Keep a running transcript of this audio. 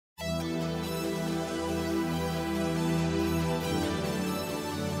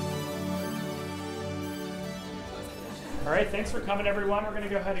All right, thanks for coming, everyone. We're going to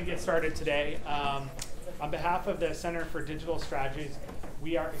go ahead and get started today. On behalf of the Center for Digital Strategies,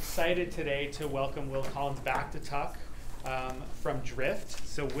 we are excited today to welcome Will Collins back to Tuck from Drift.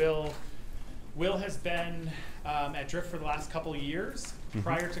 So Will has been at Drift for the last couple of years.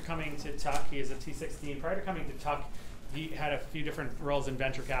 Prior to coming to Tuck, he is a T16. Prior to coming to Tuck, he had a few different roles in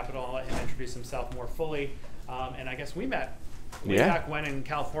venture capital. I'll let him introduce himself more fully. And I guess we met way back when in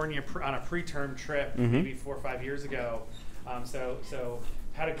California on a pre-term trip, maybe 4 or 5 years ago. So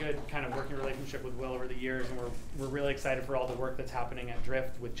had a good kind of working relationship with Will over the years, and we're really excited for all the work that's happening at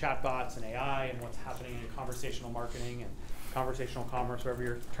Drift with chatbots and AI and what's happening in conversational marketing and conversational commerce, whatever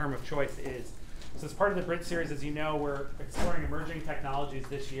your term of choice is. So as part of the Brit series, as you know, we're exploring emerging technologies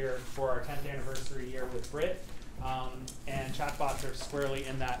this year for our 10th anniversary year with Brit. And chatbots are squarely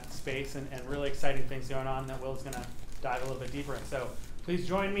in that space, and really exciting things going on that Will's going to dive a little bit deeper in. So please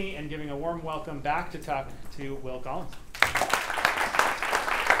join me in giving a warm welcome back to Tuck to Will Collins.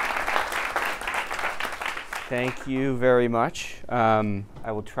 Thank you very much.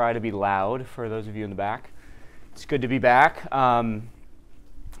 I will try to be loud for those of you in the back. It's good to be back.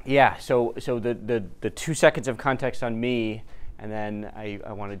 Yeah, so the 2 seconds of context on me, and then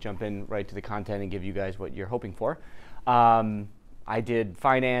I want to jump in right to the content and give you guys what you're hoping for. I did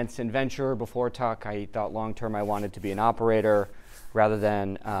finance and venture before Tuck. I thought long term I wanted to be an operator rather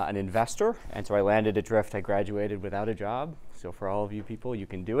than an investor, and so I landed at Drift. I graduated without a job, so for all of you people, you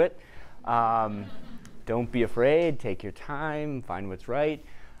can do it. Don't be afraid, take your time, find what's right.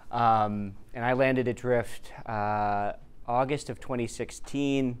 And I landed at Drift August of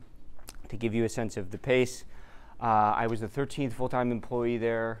 2016. To give you a sense of the pace, I was the 13th full-time employee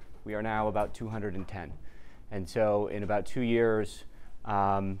there. We are now about 210. And so in about 2 years,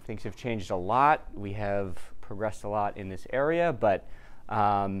 things have changed a lot. We have progressed a lot in this area, but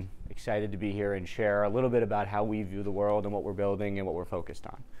excited to be here and share a little bit about how we view the world and what we're building and what we're focused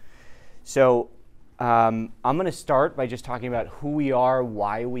on. So I'm going to start by just talking about who we are,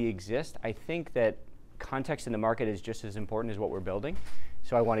 why we exist. I think that context in the market is just as important as what we're building,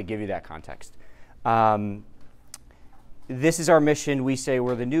 so I want to give you that context. This is our mission. We say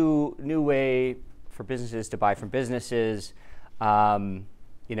we're the new way for businesses to buy from businesses.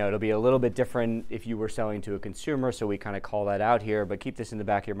 It'll be a little bit different if you were selling to a consumer, so we kind of call that out here, but keep this in the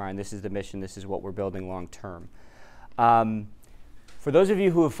back of your mind. This is the mission. This is what we're building long term. For those of you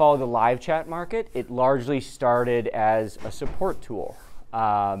who have followed the live chat market, it largely started as a support tool.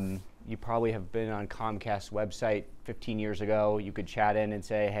 You probably have been on Comcast's website 15 years ago. You could chat in and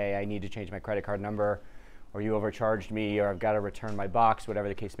say, hey, I need to change my credit card number, or you overcharged me, or I've got to return my box, whatever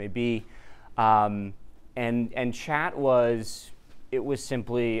the case may be. And chat was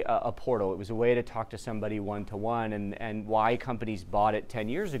simply a portal. It was a way to talk to somebody one-to-one, and why companies bought it 10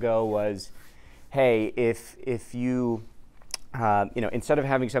 years ago was, hey, if you instead of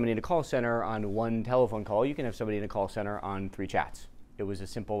having somebody in a call center on one telephone call, you can have somebody in a call center on 3 chats. It was a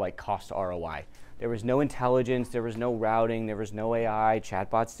simple cost ROI. There was no intelligence, there was no routing, there was no AI,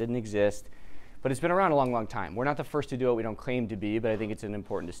 chatbots didn't exist, but it's been around a long, long time. We're not the first to do it, we don't claim to be, but I think it's an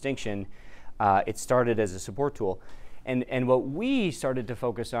important distinction. It started as a support tool. And what we started to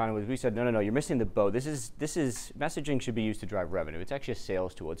focus on was we said, no, you're missing the boat. This is messaging should be used to drive revenue. It's actually a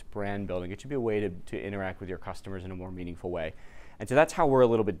sales tool, it's brand building. It should be a way to interact with your customers in a more meaningful way. And so that's how we're a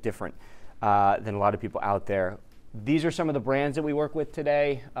little bit different than a lot of people out there. These are some of the brands that we work with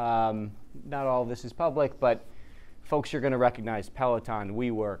today. Not all of this is public, but folks you're going to recognize: Peloton,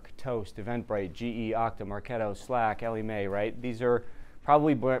 WeWork, Toast, Eventbrite, GE, Okta, Marketo, Slack, Ellie Mae, right? These are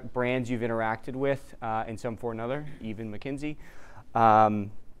probably brands you've interacted with in some form or another, even McKinsey.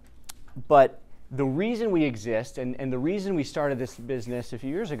 But the reason we exist and the reason we started this business a few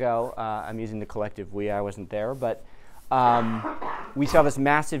years ago, I'm using the collective we, I wasn't there, but we saw this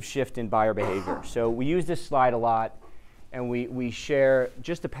massive shift in buyer behavior. So we use this slide a lot, and we share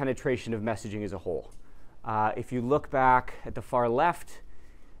just the penetration of messaging as a whole. If you look back at the far left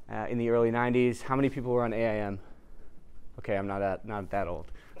in the early 90s, how many people were on AIM? Okay, I'm not that old.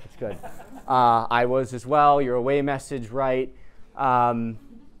 That's good. I was as well. Your away message, right?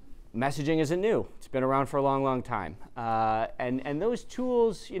 Messaging isn't new. It's been around for a long, long time. And those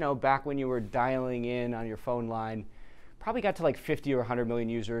tools, back when you were dialing in on your phone line, probably got to 50 or 100 million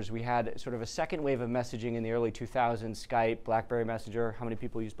users. We had sort of a second wave of messaging in the early 2000s, Skype, BlackBerry Messenger. How many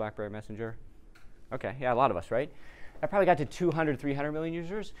people use BlackBerry Messenger? Okay, yeah, a lot of us, right? That probably got to 200, 300 million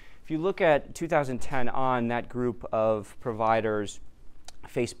users. If you look at 2010 on, that group of providers,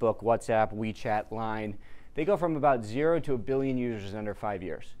 Facebook, WhatsApp, WeChat, Line, they go from about 0 to 1 billion users in under 5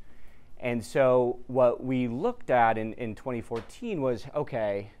 years. And so what we looked at in 2014 was,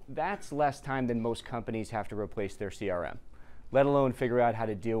 okay, that's less time than most companies have to replace their CRM, let alone figure out how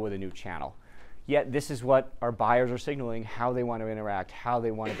to deal with a new channel. Yet this is what our buyers are signaling, how they want to interact, how they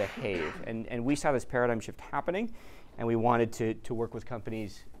want to behave. And we saw this paradigm shift happening, and we wanted to work with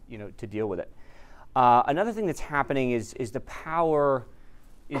companies, to deal with it. Another thing that's happening is the power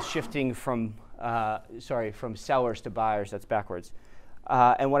is shifting from sellers to buyers. That's backwards.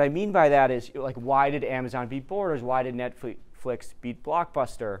 And what I mean by that is, like, why did Amazon beat Borders? Why did Netflix beat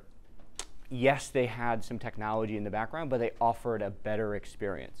Blockbuster? Yes, they had some technology in the background, but they offered a better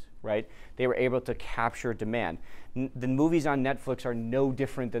experience, right? They were able to capture demand. The movies on Netflix are no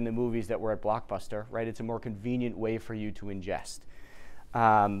different than the movies that were at Blockbuster, right? It's a more convenient way for you to ingest.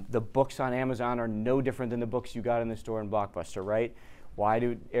 The books on Amazon are no different than the books you got in the store in Blockbuster, right? Why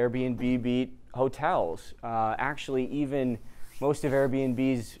do Airbnb beat hotels? Actually, even most of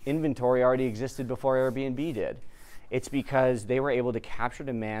Airbnb's inventory already existed before Airbnb did. It's because they were able to capture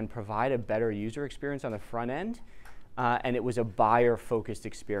demand, provide a better user experience on the front end, and it was a buyer-focused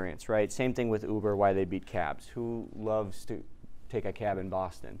experience, right? Same thing with Uber, why they beat cabs. Who loves to take a cab in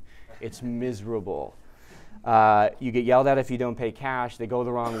Boston? It's miserable. You get yelled at if you don't pay cash. They go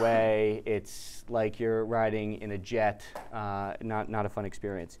the wrong way. It's like you're riding in a jet. Not a fun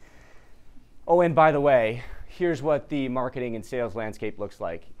experience. Oh, and by the way, here's what the marketing and sales landscape looks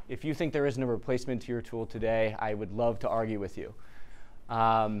like. If you think there isn't a replacement to your tool today, I would love to argue with you.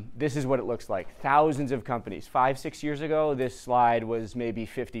 This is what it looks like. Thousands of companies. 5-6 years ago, this slide was maybe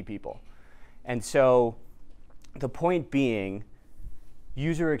 50 people. And so the point being,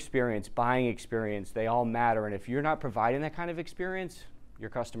 user experience, buying experience, they all matter. And if you're not providing that kind of experience, your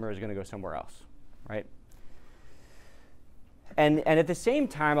customer is going to go somewhere else, right? And at the same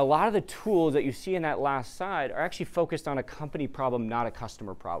time, a lot of the tools that you see in that last slide are actually focused on a company problem, not a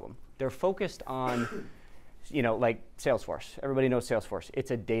customer problem. They're focused on, like Salesforce. Everybody knows Salesforce.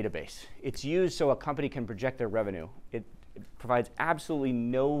 It's a database. It's used so a company can project their revenue. It provides absolutely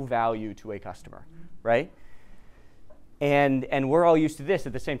no value to a customer, right? And we're all used to this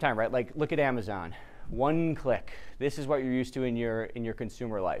at the same time, right? Like, look at Amazon. One click. This is what you're used to in your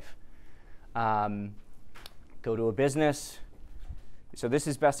consumer life. Go to a business. So this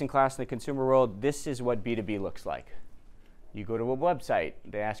is best in class in the consumer world. This is what B2B looks like. You go to a website.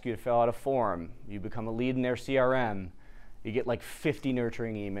 They ask you to fill out a form. You become a lead in their CRM. You get like 50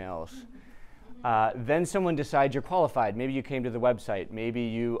 nurturing emails. Then someone decides you're qualified. Maybe you came to the website. Maybe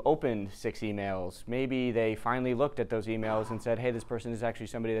you opened 6 emails. Maybe they finally looked at those emails and said, hey, this person is actually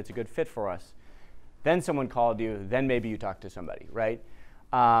somebody that's a good fit for us. Then someone called you. Then maybe you talked to somebody, right?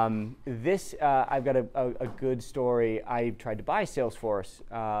 I've got a good story. I tried to buy Salesforce,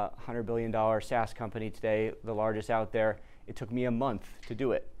 $100 billion SaaS company today, the largest out there. It took me a month to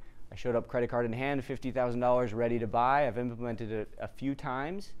do it. I showed up credit card in hand, $50,000 ready to buy. I've implemented it a few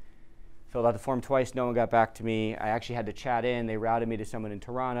times. Filled out the form twice, no one got back to me. I actually had to chat in. They routed me to someone in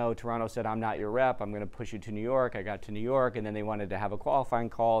Toronto. Toronto said, I'm not your rep. I'm going to push you to New York. I got to New York, and then they wanted to have a qualifying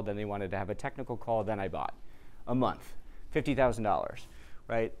call. Then they wanted to have a technical call. Then I bought. A month, $50,000,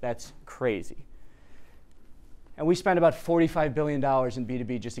 right? That's crazy. And we spent about $45 billion in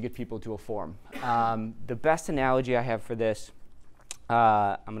B2B just to get people to a form. The best analogy I have for this,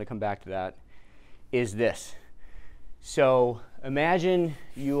 I'm going to come back to that, is this. So imagine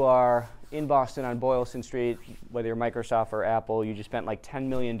you are in Boston on Boylston Street, whether you're Microsoft or Apple, you just spent like $10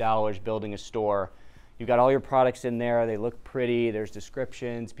 million building a store. You've got all your products in there. They look pretty. There's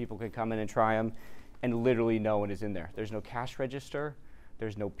descriptions. People can come in and try them. And literally no one is in there. There's no cash register.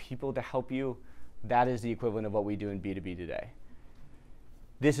 There's no people to help you. That is the equivalent of what we do in B2B today.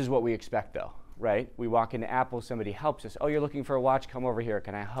 This is what we expect, though, right? We walk into Apple, somebody helps us. Oh, you're looking for a watch? Come over here.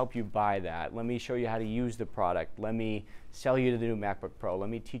 Can I help you buy that? Let me show you how to use the product. Let me sell you the new MacBook Pro. Let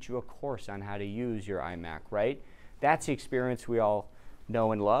me teach you a course on how to use your iMac, right? That's the experience we all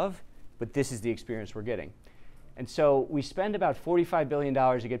know and love, but this is the experience we're getting. And so we spend about $45 billion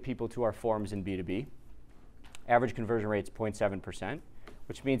to get people to our forms in B2B. Average conversion rate is 0.7%,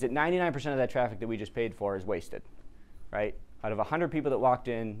 which means that 99% of that traffic that we just paid for is wasted, right? Out of 100 people that walked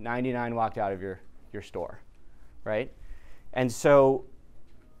in, 99 walked out of your store, right? And so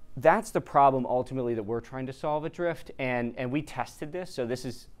that's the problem ultimately that we're trying to solve at Drift, and we tested this. So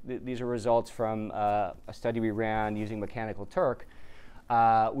these are results from a study we ran using Mechanical Turk.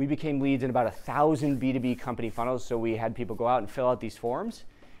 We became leads in about 1,000 B2B company funnels, so we had people go out and fill out these forms,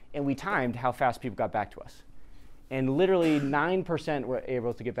 and we timed how fast people got back to us. And literally 9% were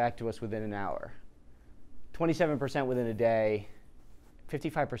able to get back to us within an hour, 27% within a day,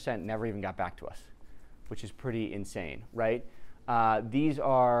 55% never even got back to us, which is pretty insane, right? These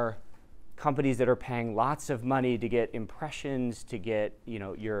are companies that are paying lots of money to get impressions, to get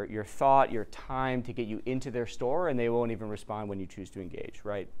your thought, your time, to get you into their store, and they won't even respond when you choose to engage,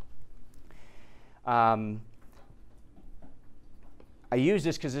 right? I use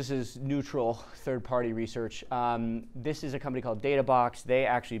this because this is neutral third-party research. This is a company called Databox. They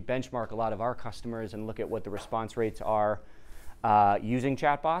actually benchmark a lot of our customers and look at what the response rates are using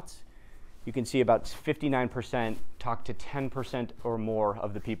chatbots. You can see about 59% talk to 10% or more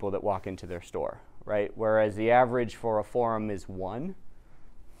of the people that walk into their store, right? Whereas the average for a forum is 1.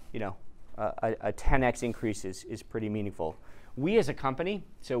 A 10x increase is pretty meaningful. We as a company,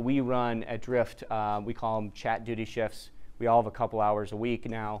 so we run at Drift, we call them chat duty shifts. We all have a couple hours a week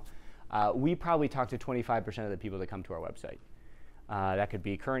now. We probably talk to 25% of the people that come to our website. That could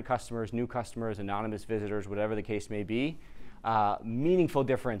be current customers, new customers, anonymous visitors, whatever the case may be. Meaningful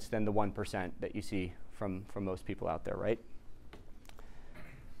difference than the 1% that you see from most people out there, right?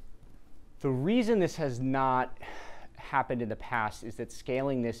 The reason this has not happened in the past is that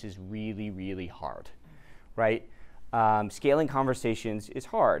scaling this is really, really hard, right? Scaling conversations is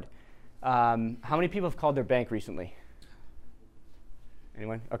hard. How many people have called their bank recently?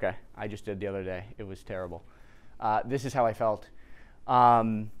 Anyone? Okay, I just did the other day. It was terrible. This is how I felt.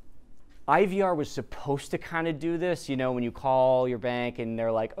 IVR was supposed to kind of do this, when you call your bank and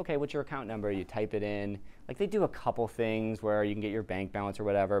they're like, okay, what's your account number? You type it in. Like, they do a couple things where you can get your bank balance or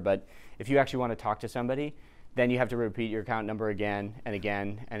whatever, but if you actually want to talk to somebody, then you have to repeat your account number again and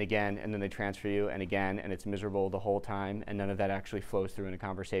again and again, and then they transfer you and again, and it's miserable the whole time, and none of that actually flows through in a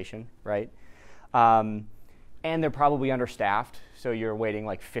conversation, right? And they're probably understaffed, so you're waiting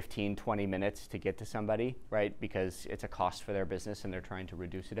like 15, 20 minutes to get to somebody, right? Because it's a cost for their business and they're trying to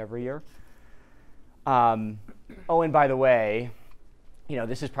reduce it every year. Oh, and by the way,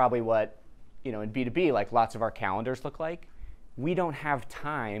 this is probably what, in B2B, like lots of our calendars look like. We don't have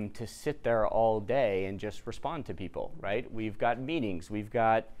time to sit there all day and just respond to people, right? We've got meetings, we've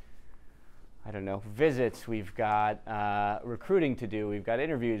got, visits, we've got recruiting to do, we've got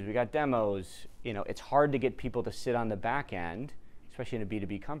interviews, we've got demos. It's hard to get people to sit on the back end, especially in a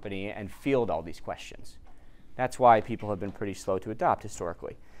B2B company, and field all these questions. That's why people have been pretty slow to adopt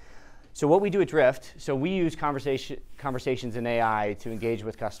historically. So what we do at Drift, so we use conversations in AI to engage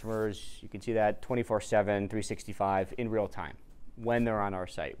with customers. You can see that 24/7, 365 in real time, when they're on our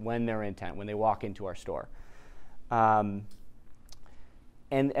site, when they're intent, when they walk into our store.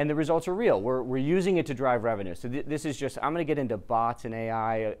 And the results are real. We're using it to drive revenue. So this is just, I'm going to get into bots and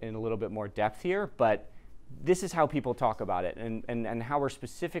AI in a little bit more depth here, but this is how people talk about it and how we're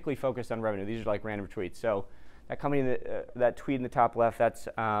specifically focused on revenue. These are like random tweets. So that company, that tweet in the top left, that's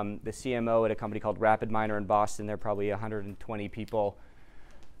the CMO at a company called RapidMiner in Boston. They're probably 120 people.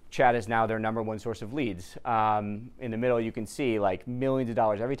 Chat is now their #1 source of leads. In the middle, you can see like millions of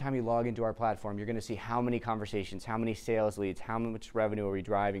dollars. Every time you log into our platform, you're going to see how many conversations, how many sales leads, how much revenue are we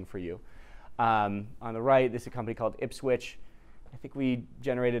driving for you. On the right, this is a company called Ipswitch. I think we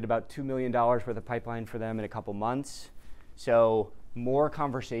generated about $2 million worth of pipeline for them in a couple months. So more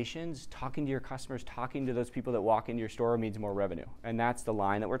conversations, talking to your customers, talking to those people that walk into your store means more revenue. And that's the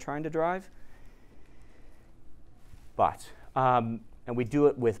line that we're trying to drive. Bots. And we do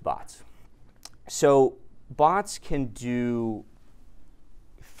it with bots. So bots can do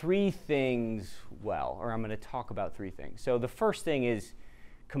 3 things well, or I'm going to talk about 3 things. So the first thing is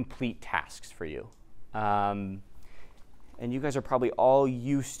complete tasks for you. And you guys are probably all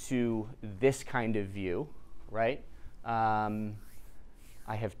used to this kind of view, right?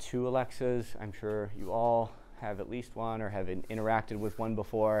 I have 2 Alexas. I'm sure you all have at least one or have interacted with one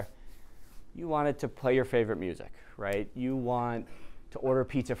before. You want it to play your favorite music, right? You want to order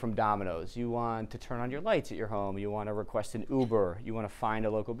pizza from Domino's. You want to turn on your lights at your home. You want to request an Uber. You want to find a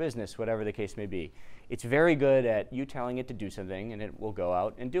local business, whatever the case may be. It's very good at you telling it to do something, and it will go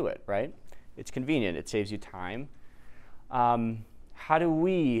out and do it, right? It's convenient. It saves you time. How do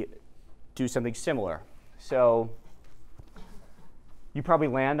we do something similar? So you probably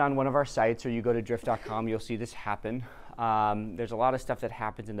land on one of our sites, or you go to drift.com. You'll see this happen. There's a lot of stuff that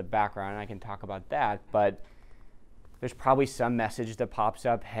happens in the background, and I can talk about that, but there's probably some message that pops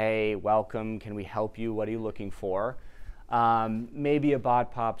up, hey, welcome, can we help you, what are you looking for? Maybe a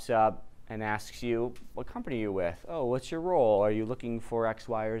bot pops up and asks you, what company are you with? Oh, what's your role? Are you looking for X,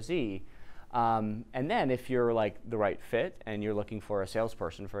 Y, or Z? And then if you're like the right fit and you're looking for a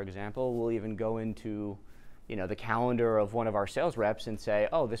salesperson, for example, we'll even go into the calendar of one of our sales reps and say,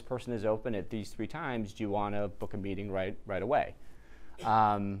 oh, this person is open at these 3 times. Do you want to book a meeting right away?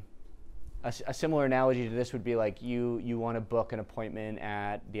 A similar analogy to this would be like you want to book an appointment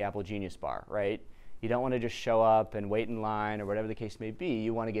at the Apple Genius Bar, right? You don't want to just show up and wait in line or whatever the case may be.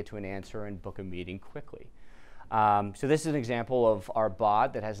 You want to get to an answer and book a meeting quickly. So this is an example of our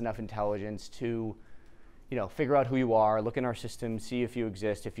bot that has enough intelligence to figure out who you are, look in our system, see if you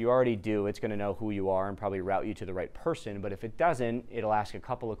exist. If you already do, it's going to know who you are and probably route you to the right person. But if it doesn't, it'll ask a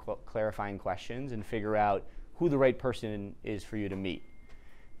couple of clarifying questions and figure out who the right person is for you to meet.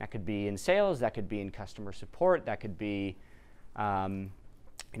 That could be in sales, that could be in customer support, that could be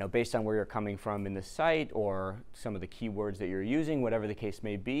based on where you're coming from in the site or some of the keywords that you're using, whatever the case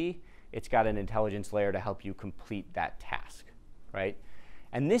may be. It's got an intelligence layer to help you complete that task, right?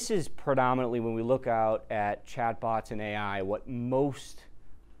 And this is predominantly, when we look out at chatbots and AI, what most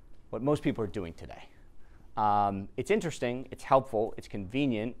people are doing today. It's interesting, it's helpful, it's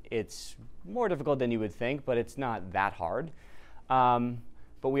convenient, it's more difficult than you would think, but it's not that hard.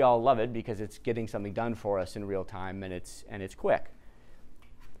 But we all love it because it's getting something done for us in real time, and it's quick.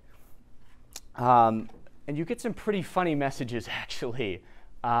 And you get some pretty funny messages actually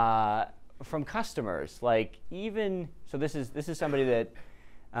from customers. So this is somebody that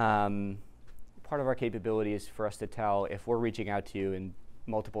part of our capability is for us to tell if we're reaching out to you in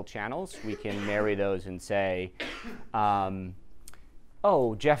multiple channels. We can marry those and say,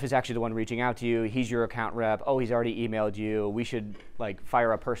 oh, Jeff is actually the one reaching out to you. He's your account rep. Oh, he's already emailed you. We should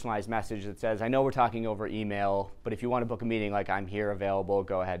fire a personalized message that says, I know we're talking over email, but if you want to book a meeting, I'm here available,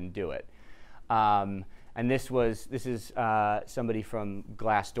 go ahead and do it. And this is somebody from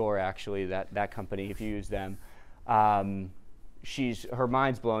Glassdoor, actually, that company, if you use them. Her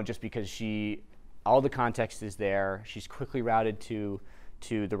mind's blown just because all the context is there. She's quickly routed to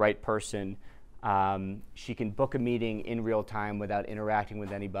the right person. She can book a meeting in real time without interacting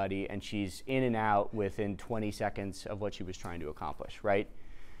with anybody, and she's in and out within 20 seconds of what she was trying to accomplish, right?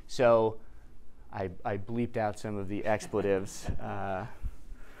 So I bleeped out some of the expletives.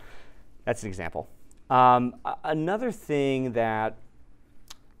 That's an example. Another thing that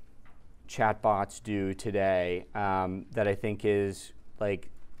chatbots do today that I think is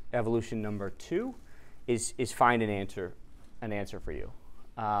evolution number 2 is find an answer for you.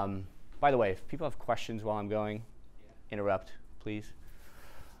 By the way, if people have questions while I'm going, interrupt, please.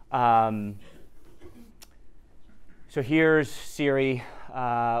 So here's Siri.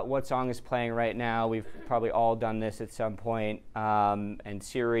 What song is playing right now? We've probably all done this at some point. And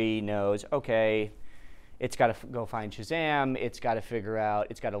Siri knows, OK, it's got to go find Shazam. It's got to figure out,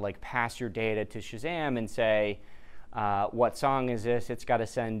 it's got to pass your data to Shazam and say, what song is this? It's got to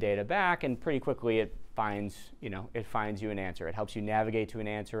send data back, and pretty quickly it finds you an answer. It helps you navigate to an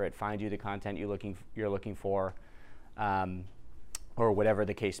answer. It finds you the content you're looking for, or whatever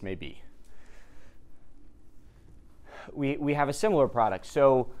the case may be. We have a similar product.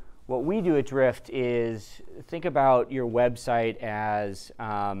 So what we do at Drift is think about your website as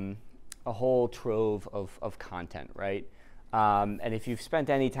a whole trove of content, right? And if you've spent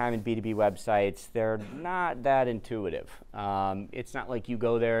any time in B2B websites, they're not that intuitive. It's not like you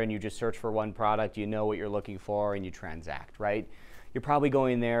go there and you just search for one product, you know what you're looking for, and you transact, right? You're probably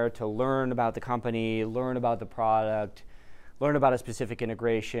going there to learn about the company, learn about the product, learn about a specific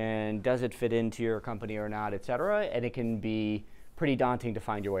integration, does it fit into your company or not, et cetera, and it can be pretty daunting to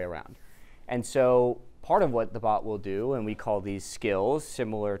find your way around. And so part of what the bot will do, and we call these skills,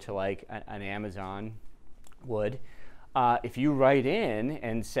 similar to an Amazon would, if you write in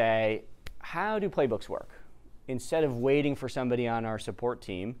and say, how do playbooks work? Instead of waiting for somebody on our support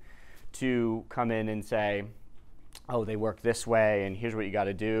team to come in and say, oh, they work this way, and here's what you got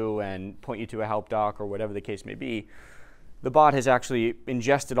to do, and point you to a help doc or whatever the case may be, the bot has actually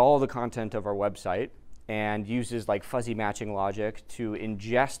ingested all the content of our website and uses fuzzy matching logic to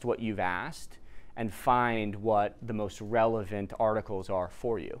ingest what you've asked and find what the most relevant articles are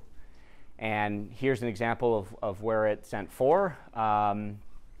for you. And here's an example of where it sent 4.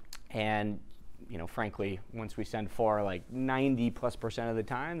 And frankly, once we send 4, 90+% of the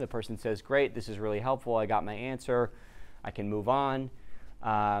time, the person says, great, this is really helpful. I got my answer. I can move on.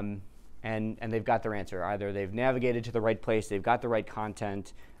 And they've got their answer. Either they've navigated to the right place, they've got the right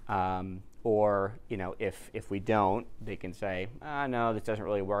content, or if we don't, they can say, no, this doesn't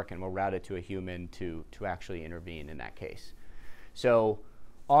really work, and we'll route it to a human to actually intervene in that case. So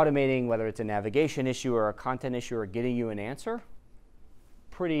automating, whether it's a navigation issue or a content issue or getting you an answer,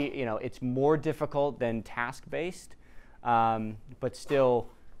 it's more difficult than task-based, but still,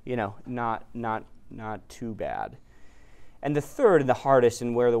 not too bad. And the third, and the hardest,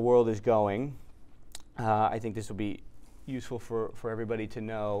 and where the world is going, I think this will be useful for everybody to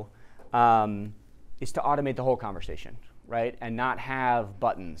know, is to automate the whole conversation, right? And not have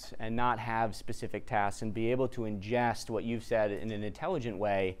buttons, and not have specific tasks, and be able to ingest what you've said in an intelligent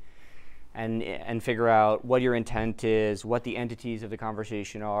way, and figure out what your intent is, what the entities of the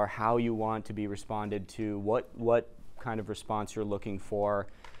conversation are, how you want to be responded to, what kind of response you're looking for,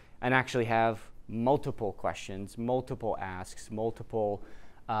 and actually have multiple questions, multiple asks, multiple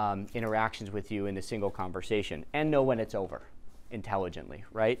interactions with you in a single conversation, and know when it's over intelligently,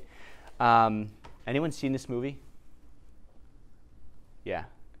 right? Anyone seen this movie? Yeah,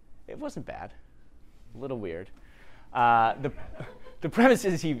 it wasn't bad. A little weird. The premise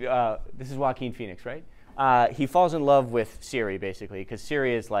is this is Joaquin Phoenix, right? He falls in love with Siri, basically, because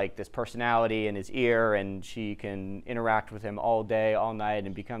Siri is like this personality in his ear, and she can interact with him all day, all night,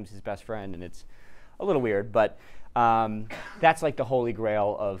 and becomes his best friend, and it's a little weird, but that's like the holy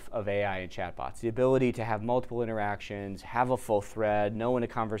grail of AI and chatbots, the ability to have multiple interactions, have a full thread, know when a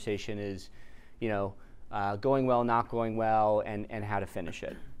conversation is, going well, not going well, and how to finish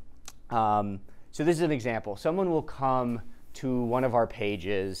it. So this is an example. Someone will come to one of our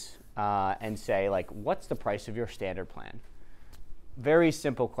pages and say, like, what's the price of your standard plan? Very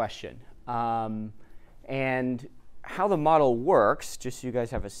simple question. And how the model works, just so you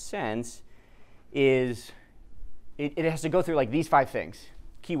guys have a sense, is it has to go through like these 5 things.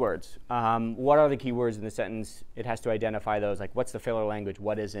 Keywords. What are the keywords in the sentence? It has to identify those, like what's the filler language,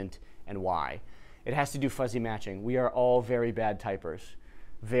 what isn't, and why. It has to do fuzzy matching. We are all very bad typers,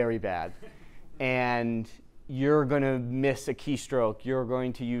 very bad. And you're going to miss a keystroke. You're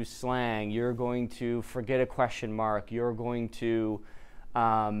going to use slang. You're going to forget a question mark. You're going to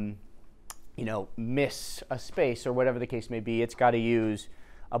miss a space or whatever the case may be. It's got to use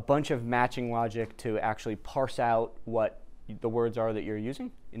a bunch of matching logic to actually parse out what the words are that you're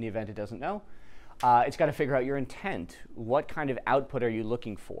using in the event it doesn't know. It's got to figure out your intent. What kind of output are you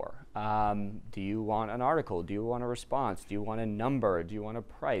looking for? Do you want an article? Do you want a response? Do you want a number? Do you want a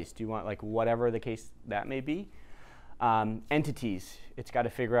price? Do you want, like, whatever the case that may be? Entities. It's got to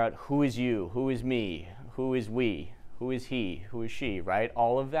figure out who is you, who is me, who is we, who is he, who is she, right?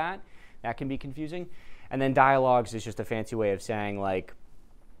 All of that can be confusing. And then dialogues is just a fancy way of saying, like,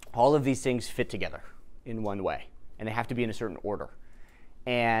 all of these things fit together in one way, and they have to be in a certain order.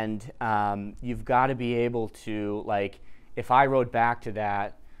 And you've got to be able to, like, if I wrote back to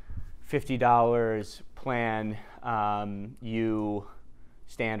that $50 plan, you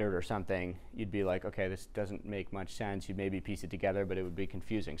standard or something, you'd be like, okay, this doesn't make much sense. You'd maybe piece it together, but it would be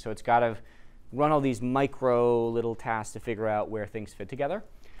confusing. So it's got to run all these micro little tasks to figure out where things fit together.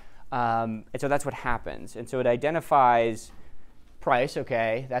 And so that's what happens. And so it identifies price,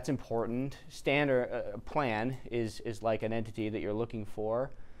 okay, that's important. Standard plan is like an entity that you're looking for.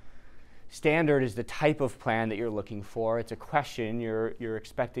 Standard is the type of plan that you're looking for. It's a question, you're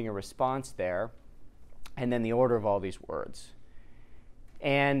expecting a response there. And then the order of all these words.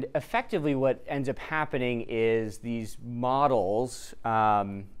 And effectively what ends up happening is these models,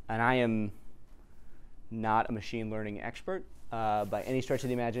 and I am not a machine learning expert by any stretch of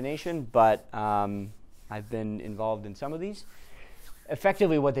the imagination, but I've been involved in some of these.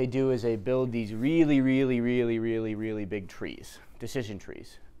 Effectively what they do is they build these really, really, really, really, really big trees, decision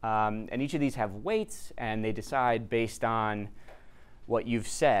trees. And each of these have weights, and they decide based on what you've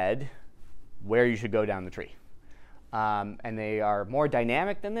said where you should go down the tree. And they are more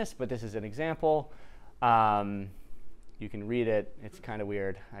dynamic than this, but this is an example. You can read it. It's kind of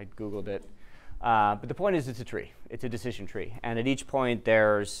weird. I Googled it. But the point is it's a tree. It's a decision tree. And at each point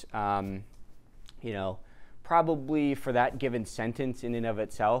there's, probably for that given sentence in and of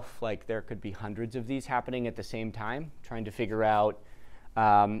itself, like there could be hundreds of these happening at the same time, trying to figure out,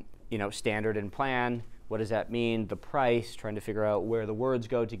 standard and plan. What does that mean? The price, trying to figure out where the words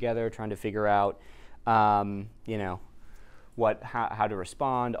go together, trying to figure out, how to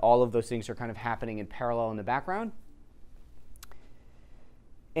respond. All of those things are kind of happening in parallel in the background.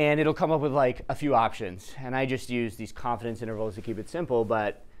 And it'll come up with like a few options. And I just use these confidence intervals to keep it simple.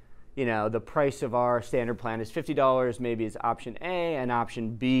 But the price of our standard plan is $50, maybe is option A, and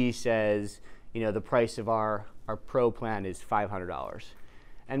option B says, the price of our pro plan is $500.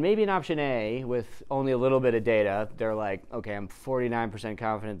 And maybe in option A, with only a little bit of data, they're like, okay, I'm 49%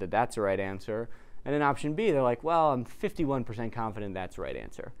 confident that that's the right answer. And in option B, they're like, well, I'm 51% confident that's the right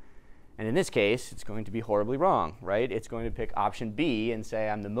answer. And in this case, it's going to be horribly wrong, right? It's going to pick option B and say,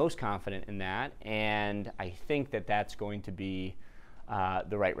 I'm the most confident in that, and I think that that's going to be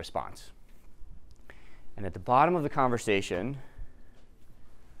the right response. And at the bottom of the conversation,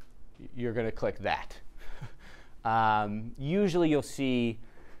 you're going to click that. Usually you'll see,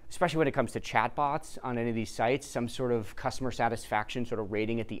 especially when it comes to chatbots on any of these sites, some sort of customer satisfaction sort of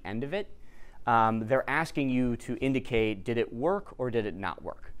rating at the end of it. They're asking you to indicate, did it work or did it not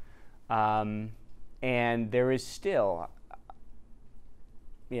work? And there is still,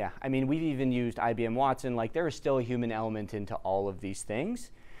 Yeah, I mean, we've even used IBM Watson. Like, there is still a human element into all of these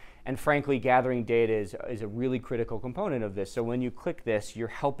things. And frankly, gathering data is a really critical component of this. So when you click this, you're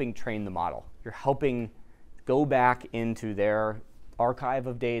helping train the model. You're helping go back into their archive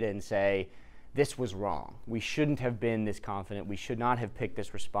of data and say, this was wrong. We shouldn't have been this confident. We should not have picked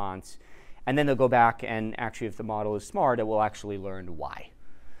this response. And then they'll go back and actually, if the model is smart, it will actually learn why.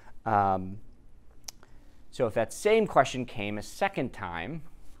 So if that same question came a second time,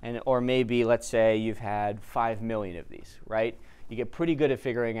 or maybe let's say you've had 5 million of these, right? You get pretty good at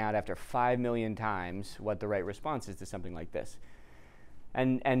figuring out after 5 million times what the right response is to something like this.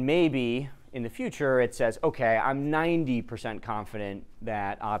 And maybe in the future it says, OK, I'm 90% confident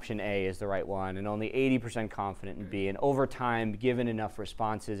that option A is the right one, and only 80% confident in B. And over time, given enough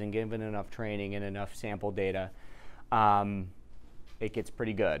responses and given enough training and enough sample data, it gets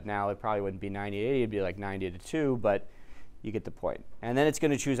pretty good. Now, it probably wouldn't be 90-80, it'd be like 90-2, but you get the point. And then it's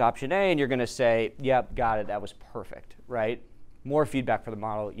going to choose option A, and you're going to say, yep, got it, that was perfect, right? More feedback for the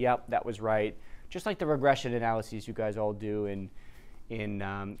model, yep, that was right. Just like the regression analyses you guys all do in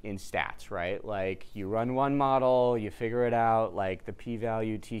stats, right? Like, you run one model, you figure it out, like the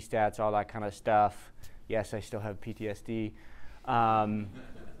p-value, t-stats, all that kind of stuff. Yes, I still have PTSD.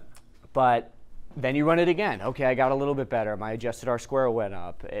 But then you run it again. OK, I got a little bit better. My adjusted R-square went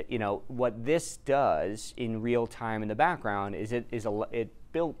up. What this does in real time in the background is it's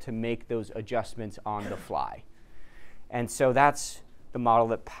built to make those adjustments on the fly. And so that's the model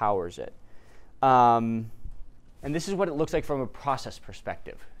that powers it. And this is what it looks like from a process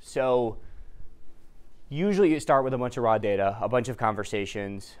perspective. So usually you start with a bunch of raw data, a bunch of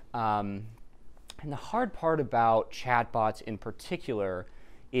conversations. And the hard part about chatbots in particular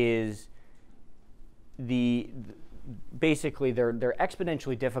is basically they're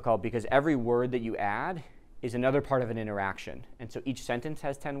exponentially difficult because every word that you add is another part of an interaction. And so each sentence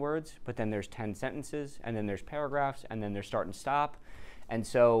has 10 words, but then there's 10 sentences, and then there's paragraphs, and then there's start and stop. And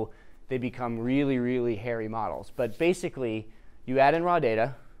so they become really, really hairy models. But basically, you add in raw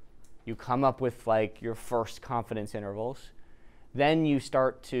data, you come up with like your first confidence intervals, then you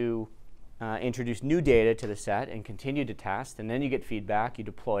start to introduce new data to the set and continue to test, and then you get feedback, you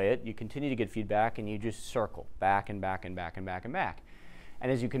deploy it, you continue to get feedback, and you just circle back and back and back and back and back.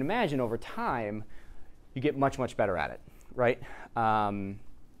 And as you can imagine, over time, you get much, much better at it, right?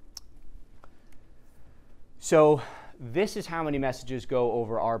 So this is how many messages go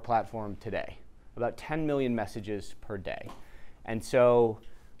over our platform today, about 10 million messages per day. And so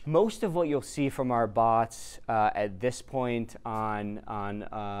most of what you'll see from our bots at this point on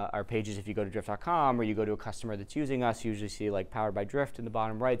our pages, if you go to drift.com or you go to a customer that's using us, you usually see like powered by Drift in the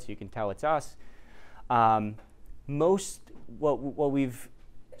bottom right, so you can tell it's us. What we've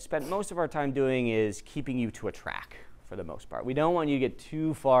spent most of our time doing is keeping you to a track for the most part. We don't want you to get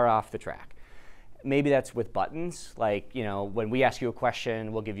too far off the track. Maybe that's with buttons, like when we ask you a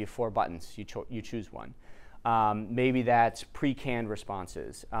question, we'll give you 4 buttons. You choose one. Maybe that's pre-canned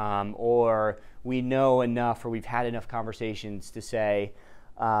responses, or we know enough, or we've had enough conversations to say,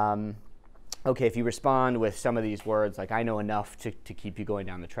 OK, if you respond with some of these words, like I know enough to keep you going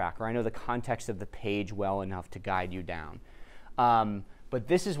down the track, or I know the context of the page well enough to guide you down. But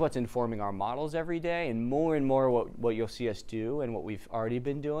this is what's informing our models every day, and more what you'll see us do, and what we've already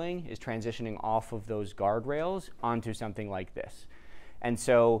been doing, is transitioning off of those guardrails onto something like this. And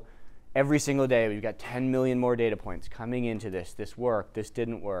so every single day, we've got 10 million more data points coming into this. This worked, this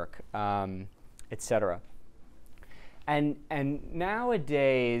didn't work, et cetera. And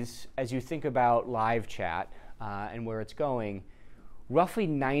nowadays, as you think about live chat and where it's going, roughly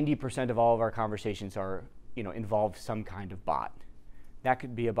 90% of all of our conversations are, involve some kind of bot. That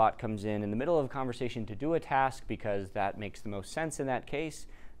could be a bot comes in the middle of a conversation to do a task because that makes the most sense in that case.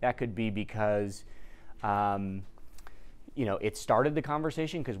 That could be because it started the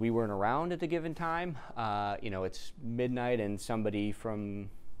conversation because we weren't around at the given time. It's midnight and somebody from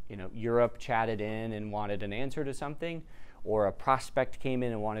Europe chatted in and wanted an answer to something, or a prospect came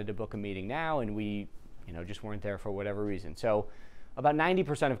in and wanted to book a meeting now, and we just weren't there for whatever reason. So about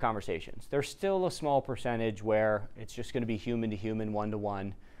 90% of conversations. There's still a small percentage where it's just going to be human to human, one to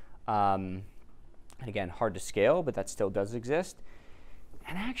one. And again, hard to scale, but that still does exist.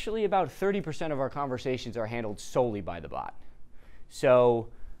 And actually, about 30% of our conversations are handled solely by the bot. So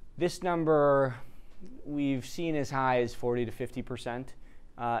this number we've seen as high as 40 to 50%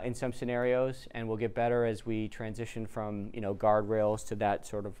 in some scenarios, and we'll get better as we transition from guardrails to that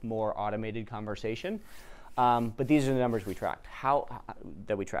sort of more automated conversation. But these are the numbers we tracked. How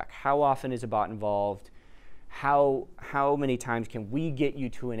often is a bot involved? How many times can we get you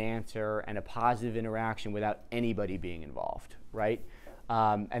to an answer and a positive interaction without anybody being involved, right?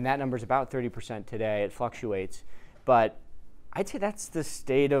 And that number is about 30% today. It fluctuates. But I'd say that's the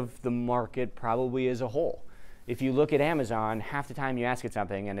state of the market probably as a whole. If you look at Amazon, half the time you ask it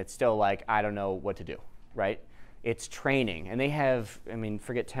something and it's still like, I don't know what to do, right? It's training. And they have, I mean,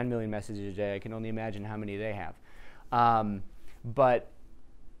 forget 10 million messages a day. I can only imagine how many they have. But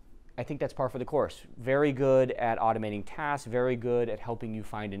I think that's par for the course. Very good at automating tasks, very good at helping you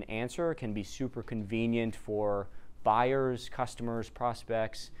find an answer. Can be super convenient for buyers, customers,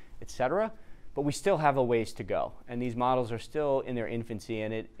 prospects, etc. But we still have a ways to go. And these models are still in their infancy.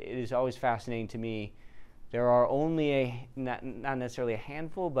 And it is always fascinating to me. There are only not necessarily a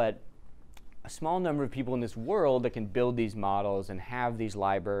handful, but a small number of people in this world that can build these models and have these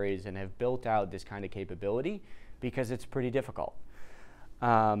libraries and have built out this kind of capability, because it's pretty difficult.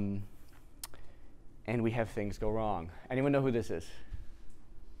 And we have things go wrong. Anyone know who this is?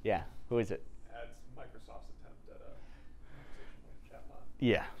 Yeah, who is it? That's Microsoft's attempt at a conversational chatbot.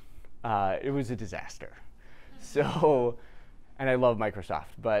 Yeah, it was a disaster. So, and I love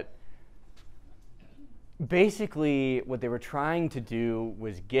Microsoft, but basically what they were trying to do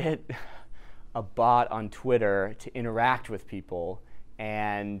was get a bot on Twitter to interact with people,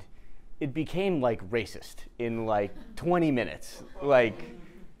 and it became like racist in like 20 minutes. Like,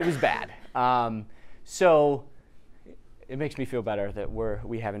 it was bad. So it makes me feel better that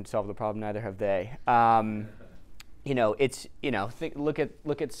we haven't solved the problem. Neither have they. You know, it's, you know, look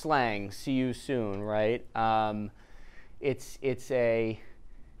at slang. See you soon, right? It's a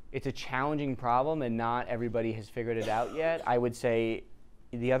challenging problem, and not everybody has figured it out yet. I would say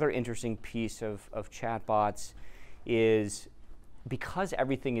the other interesting piece of chatbots is, because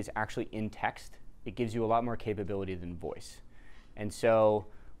everything is actually in text, it gives you a lot more capability than voice. And so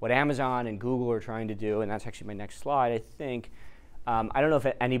what Amazon and Google are trying to do, and that's actually my next slide, I think, I don't know if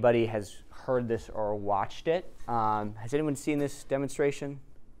anybody has heard this or watched it. Has anyone seen this demonstration?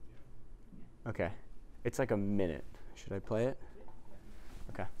 OK. It's like a minute. Should I play it?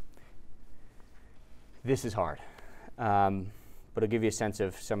 OK. This is hard. But it'll give you a sense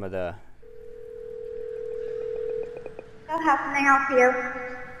of some of the... So how can I help you?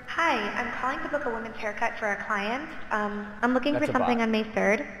 Hi, I'm calling to book a women's haircut for a client. I'm looking for something on May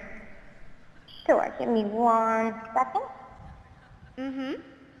 3rd. Sure, give me 1 second.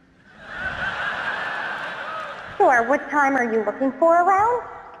 Sure, what time are you looking for around?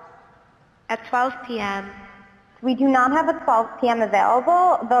 At 12 p.m. We do not have a 12 p.m.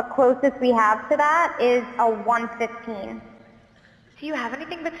 available. The closest we have to that is a 1:15. Do you have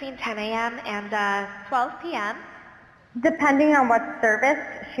anything between 10 a.m. and 12 p.m.? Depending on what service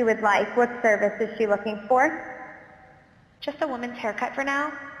she would like. What service is she looking for? Just a woman's haircut for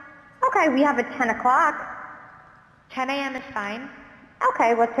now. Okay, we have a 10 o'clock. 10 a.m. is fine.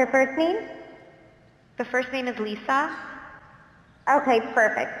 Okay, what's her first name? The first name is Lisa. Okay,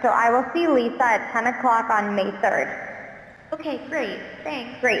 perfect. So I will see Lisa at 10 o'clock on May 3rd. Okay, great.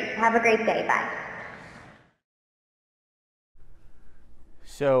 Thanks. Great. Have a great day. Bye.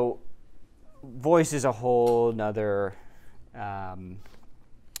 So voice is a whole nother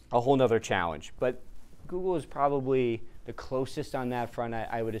challenge. But Google is probably the closest on that front.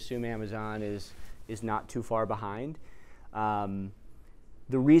 I would assume Amazon is not too far behind.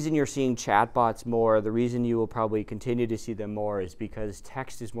 The reason you're seeing chatbots more, the reason you will probably continue to see them more, is because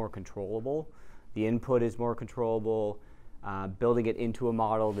text is more controllable. The input is more controllable. Building it into a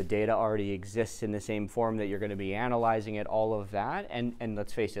model, the data already exists in the same form that you're going to be analyzing it, all of that. And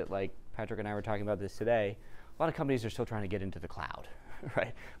let's face it, like Patrick and I were talking about this today, a lot of companies are still trying to get into the cloud,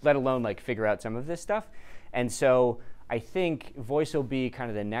 right? Let alone like figure out some of this stuff. And so I think voice will be kind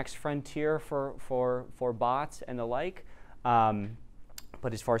of the next frontier for bots and the like.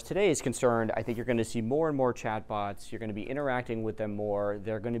 But as far as today is concerned, I think you're going to see more and more chatbots. You're going to be interacting with them more.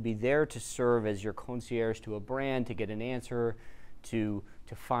 They're going to be there to serve as your concierge to a brand, to get an answer, to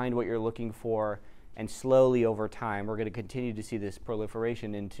find what you're looking for. And slowly over time, we're going to continue to see this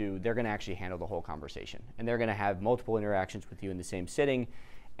proliferation into they're going to actually handle the whole conversation. And they're going to have multiple interactions with you in the same sitting.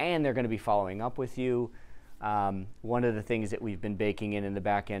 And they're going to be following up with you. One of the things that we've been baking in the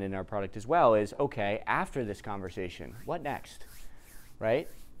back end in our product as well is, OK, after this conversation, what next? Right?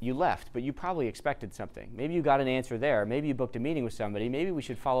 You left, but you probably expected something. Maybe you got an answer there. Maybe you booked a meeting with somebody. Maybe we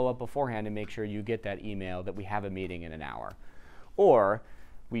should follow up beforehand and make sure you get that email that we have a meeting in an hour. Or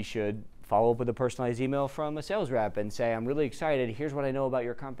we should follow up with a personalized email from a sales rep and say, I'm really excited. Here's what I know about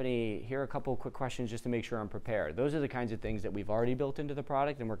your company. Here are a couple of quick questions just to make sure I'm prepared. Those are the kinds of things that we've already built into the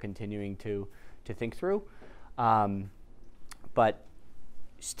product and we're continuing to think through. But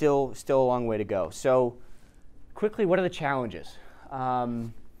still a long way to go. So quickly, what are the challenges?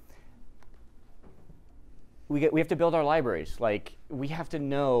 we have to build our libraries. Like, we have to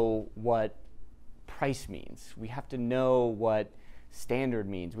know what price means. We have to know what standard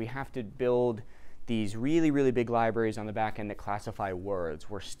means. We have to build these really, really big libraries on the back end that classify words.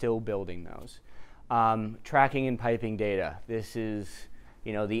 We're still building those. Tracking and piping data. This is,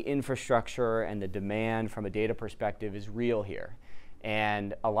 the infrastructure and the demand from a data perspective is real here.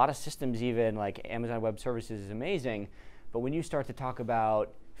 And a lot of systems, even like Amazon Web Services, is amazing. But when you start to talk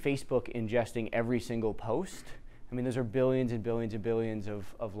about Facebook ingesting every single post, I mean, those are billions and billions and billions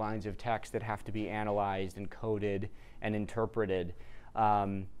of lines of text that have to be analyzed and coded and interpreted.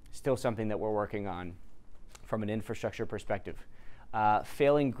 Still something that we're working on from an infrastructure perspective.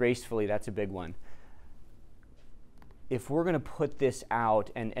 Failing gracefully, that's a big one. If we're going to put this out,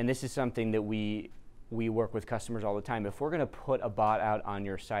 and this is something that we work with customers all the time, if we're going to put a bot out on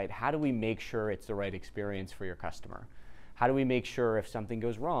your site, how do we make sure it's the right experience for your customer? How do we make sure if something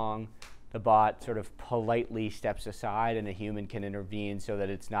goes wrong, the bot sort of politely steps aside and a human can intervene so that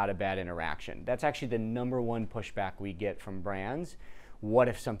it's not a bad interaction? That's actually the #1 pushback we get from brands. What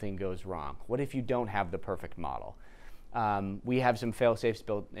if something goes wrong? What if you don't have the perfect model? We have some fail-safes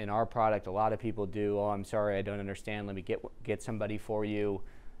built in our product. A lot of people do. Oh, I'm sorry, I don't understand. Let me get somebody for you.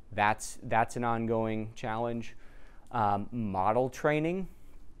 That's an ongoing challenge. Model training.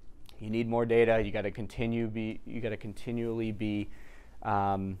 You need more data. You got to continually be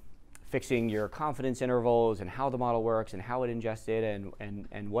fixing your confidence intervals and how the model works and how it ingests data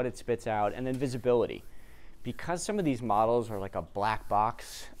and what it spits out, and then visibility. Because some of these models are like a black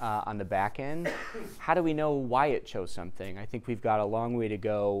box on the back end, how do we know why it chose something? I think we've got a long way to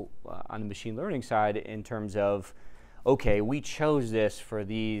go on the machine learning side in terms of, okay, we chose this for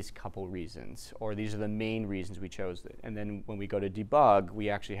these couple reasons, or these are the main reasons we chose it. And then when we go to debug,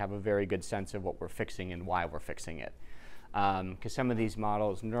 we actually have a very good sense of what we're fixing and why we're fixing it. Because some of these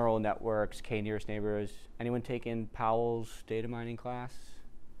models, neural networks, k-nearest neighbors, anyone taken Powell's data mining class?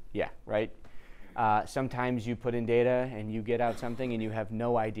 Yeah, right? Sometimes you put in data and you get out something and you have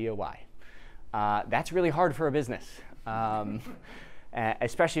no idea why. That's really hard for a business,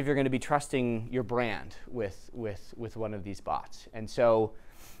 especially if you're going to be trusting your brand with one of these bots. And so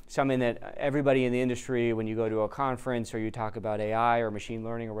something that everybody in the industry, when you go to a conference or you talk about AI or machine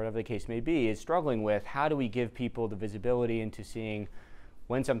learning or whatever the case may be, is struggling with: how do we give people the visibility into seeing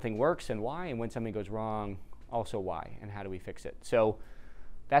when something works and why, and when something goes wrong, also why, and how do we fix it? So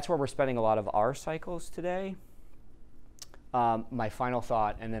that's where we're spending a lot of our cycles today. My final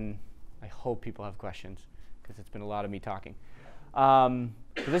thought, and then I hope people have questions, because it's been a lot of me talking. So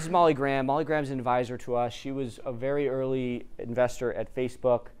this is Molly Graham. Molly Graham's an advisor to us. She was a very early investor at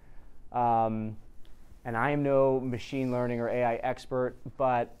Facebook. And I am no machine learning or AI expert,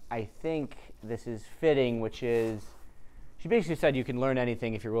 but I think this is fitting, which is, she basically said you can learn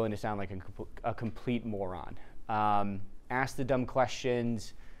anything if you're willing to sound like a complete moron. Ask the dumb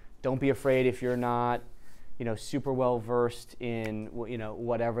questions. Don't be afraid if you're not, super well versed in,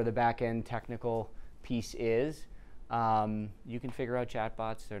 whatever the back end technical piece is. You can figure out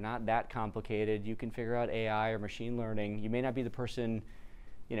chatbots. They're not that complicated. You can figure out AI or machine learning. You may not be the person,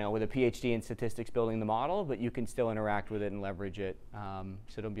 with a PhD in statistics building the model, but you can still interact with it and leverage it.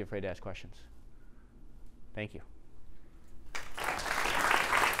 So don't be afraid to ask questions. Thank you.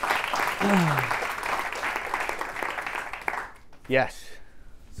 Yes.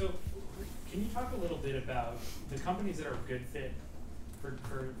 So can you talk a little bit about the companies that are a good fit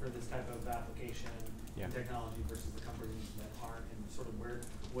for this type of application and technology versus the companies that aren't, and sort of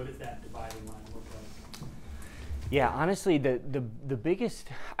what does that dividing line look like? Yeah, honestly, the biggest,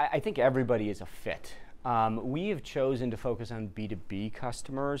 I think everybody is a fit. We have chosen to focus on B2B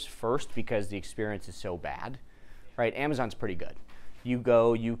customers first because the experience is so bad, right? Amazon's pretty good. You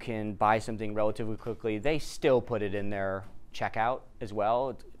go, you can buy something relatively quickly. They still put it in their checkout as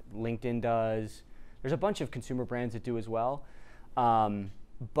well. LinkedIn does. There's a bunch of consumer brands that do as well.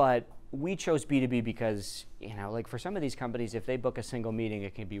 But we chose B2B because, like for some of these companies, if they book a single meeting,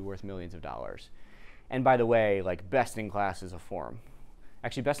 it can be worth millions of dollars. And by the way, like best in class is a form.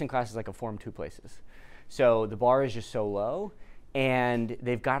 Actually, best in class is like a form 2 places. So the bar is just so low, and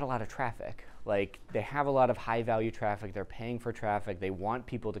they've got a lot of traffic. Like they have a lot of high value traffic. They're paying for traffic. They want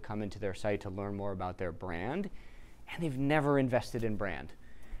people to come into their site to learn more about their brand, and they've never invested in brand.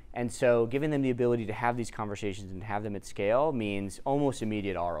 And so giving them the ability to have these conversations and have them at scale means almost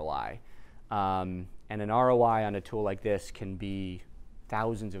immediate ROI. And an ROI on a tool like this can be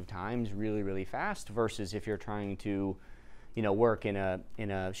thousands of times really, really fast, versus if you're trying to work in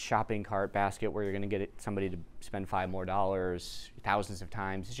a shopping cart basket where you're going to get somebody to spend $5 more thousands of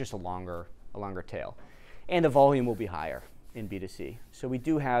times. It's just a longer tail. And the volume will be higher in B2C. So we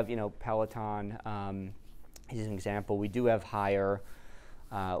do have Peloton as an example. We do have higher,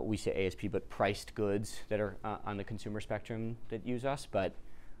 we say ASP, but priced goods that are on the consumer spectrum that use us, but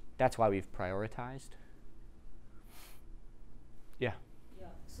that's why we've prioritized. Yeah? Yeah,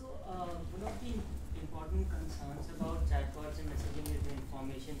 so one of the important concerns about chatbots and messaging is the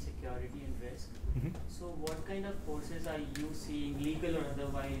information security and risk. Mm-hmm. So what kind of forces are you seeing, legal or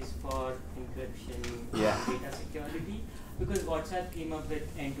otherwise, for encryption, Yeah. data security? Because WhatsApp came up with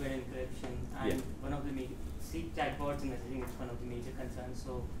end-to-end encryption, and Yeah. one of the chatbots and messaging is one of the major concerns.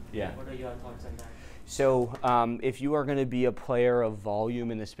 So Yeah. what are your thoughts on that? So if you are going to be a player of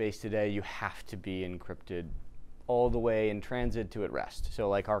volume in the space today, you have to be encrypted all the way in transit to at rest. So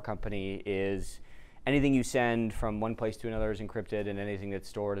like our company is, anything you send from one place to another is encrypted, and anything that's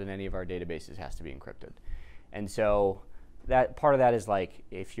stored in any of our databases has to be encrypted. And so that part of that is like,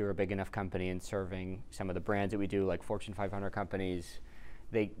 if you're a big enough company and serving some of the brands that we do, like Fortune 500 companies,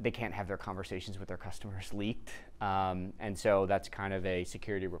 they can't have their conversations with their customers leaked. And so that's kind of a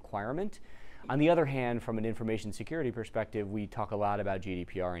security requirement. On the other hand, from an information security perspective, we talk a lot about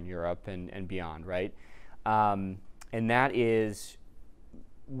GDPR in Europe and beyond, right? And that is,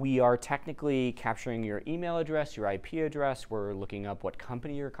 we are technically capturing your email address, your IP address. We're looking up what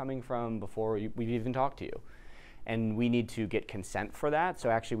company you're coming from before we've even talked to you. And we need to get consent for that. So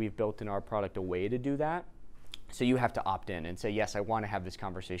actually, we've built in our product a way to do that. So you have to opt in and say, yes, I want to have this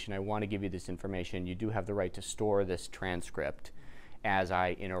conversation. I want to give you this information. You do have the right to store this transcript as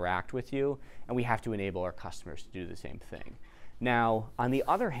I interact with you. And we have to enable our customers to do the same thing. Now, on the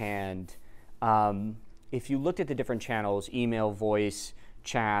other hand, if you looked at the different channels, email, voice,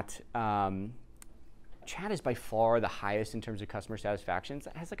 chat, chat is by far the highest in terms of customer satisfaction.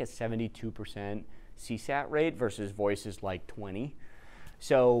 It has like a 72% CSAT rate versus voice is like 20.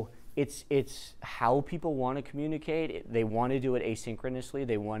 So it's how people want to communicate. They want to do it asynchronously.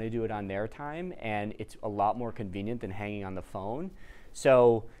 They want to do it on their time, and it's a lot more convenient than hanging on the phone.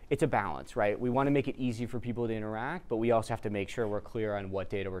 So it's a balance, right? We want to make it easy for people to interact, but we also have to make sure we're clear on what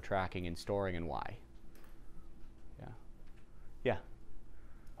data we're tracking and storing and why. Yeah. Yeah.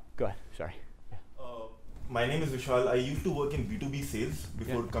 Go ahead. Sorry. Yeah. My name is Vishal. I used to work in B2B sales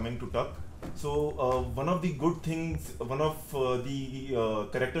before coming to Tuck. So one of the good things, one of the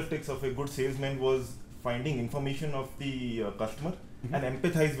characteristics of a good salesman was finding information of the customer and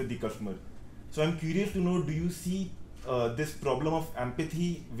empathize with the customer. So I'm curious to know, do you see this problem of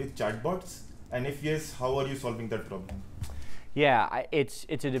empathy with chatbots? And if yes, how are you solving that problem? Yeah, it's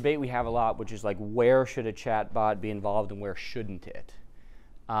a debate we have a lot, which is like, where should a chatbot be involved and where shouldn't it?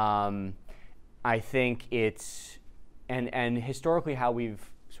 I think it's, and historically how we've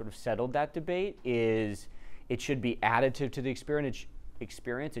sort of settled that debate is it should be additive to the experience.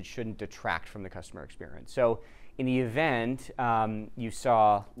 It shouldn't detract from the customer experience. So in the event, you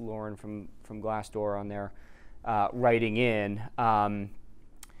saw Lauren from Glassdoor on there writing in,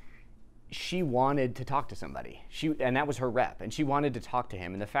 she wanted to talk to somebody. And that was her rep, and she wanted to talk to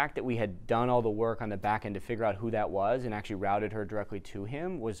him. And the fact that we had done all the work on the back end to figure out who that was and actually routed her directly to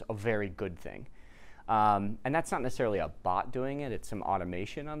him was a very good thing. And that's not necessarily a bot doing it, it's some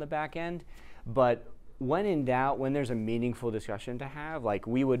automation on the back end. But when in doubt, when there's a meaningful discussion to have, like,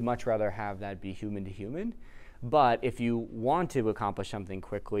 we would much rather have that be human to human. But if you want to accomplish something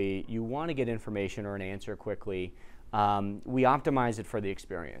quickly, you want to get information or an answer quickly, we optimize it for the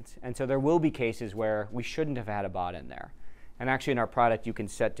experience. And so there will be cases where we shouldn't have had a bot in there. And actually in our product, you can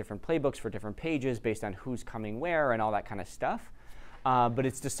set different playbooks for different pages based on who's coming where and all that kind of stuff. But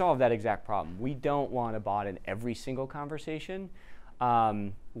it's to solve that exact problem. We don't want a bot in every single conversation.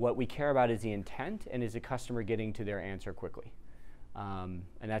 What we care about is the intent and is the customer getting to their answer quickly. And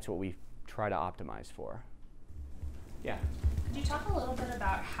that's what we try to optimize for. Yeah. Could you talk a little bit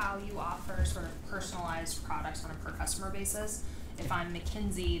about how you offer sort of personalized products on a per customer basis? If I'm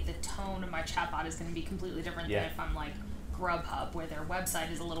McKinsey, the tone of my chatbot is going to be completely different than if I'm like Grubhub, where their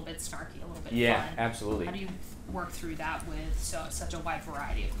website is a little bit snarky, a little bit fun. Yeah, absolutely. How do you work through that with such a wide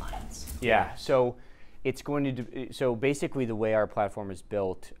variety of clients? Yeah, so it's going to so basically the way our platform is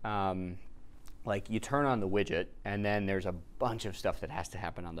built, like you turn on the widget and then there's a bunch of stuff that has to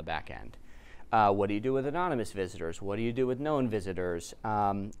happen on the back end. What do you do with anonymous visitors? What do you do with known visitors?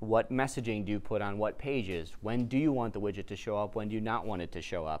 What messaging do you put on what pages? When do you want the widget to show up? When do you not want it to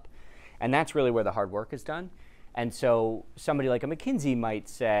show up? And that's really where the hard work is done. And so somebody like a McKinsey might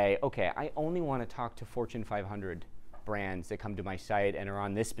say, okay, I only want to talk to Fortune 500 brands that come to my site and are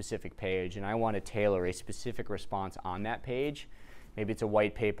on this specific page, and I want to tailor a specific response on that page. Maybe it's a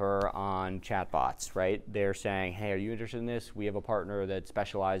white paper on chatbots, right? They're saying, hey, are you interested in this? We have a partner that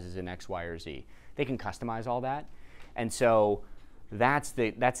specializes in X, Y, or Z. They can customize all that. And so That's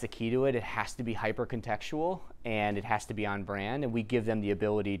the key to it. It has to be hyper contextual and it has to be on brand, and we give them the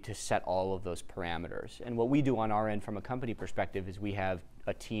ability to set all of those parameters. And what we do on our end from a company perspective is we have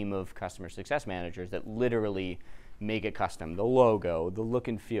a team of customer success managers that literally make it custom. The logo, the look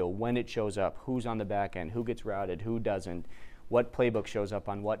and feel, when it shows up, who's on the back end, who gets routed, who doesn't, what playbook shows up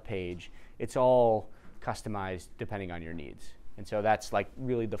on what page. It's all customized depending on your needs. And so that's like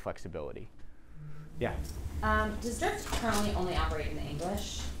really the flexibility. Yeah. Does Drift currently only operate in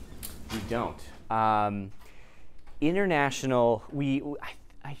English? We don't. International,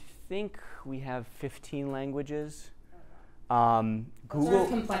 I think we have 15 languages. What Google. sort of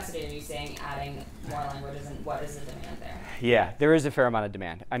complexity are you seeing adding more languages, and what is the demand there? Yeah, there is a fair amount of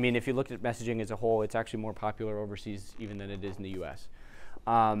demand. I mean, if you looked at messaging as a whole, it's actually more popular overseas even than it is in the US.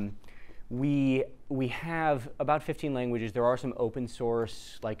 We have about 15 languages. There are some open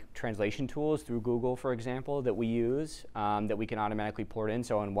source like translation tools through Google, for example, that we use that we can automatically port in.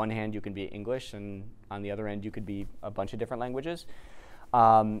 So on one hand, you can be English, and on the other end, you could be a bunch of different languages.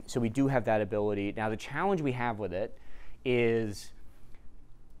 So we do have that ability. Now, the challenge we have with it is,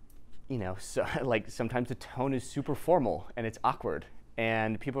 so, like sometimes the tone is super formal and it's awkward.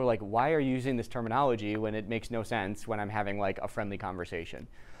 And people are like, why are you using this terminology when it makes no sense when I'm having like a friendly conversation?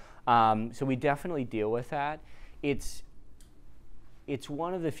 So we definitely deal with that. It's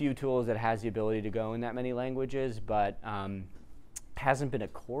one of the few tools that has the ability to go in that many languages, but hasn't been a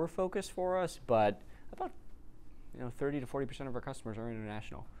core focus for us. But about 30 to 40% of our customers are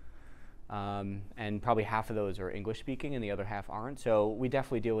international, and probably half of those are English speaking, and the other half aren't. So we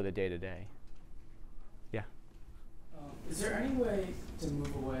definitely deal with it day to day. Yeah. Is there any way to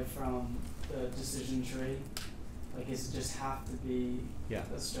move away from the decision tree? Like, does it just have to be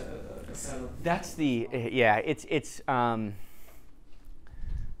a set of... That's the,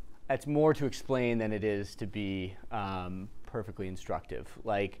 it's more to explain than it is to be perfectly instructive.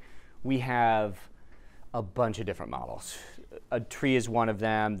 Like, we have a bunch of different models. A tree is one of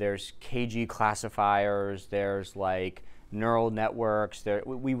them. There's KG classifiers. There's like neural networks.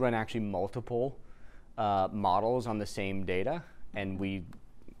 We run actually multiple models on the same data, and we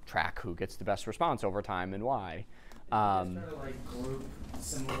track who gets the best response over time and why. You try to like group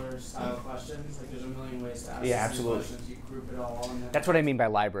similar style questions. Like, there's a million ways to ask absolutely. questions. You group it all. And then That's what I mean by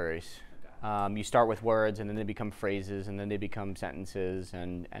libraries. You start with words, and then they become phrases, and then they become sentences,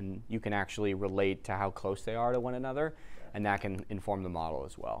 and you can actually relate to how close they are to one another, and that can inform the model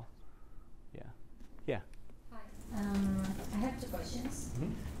as well. Yeah. Yeah. Hi. I have two questions.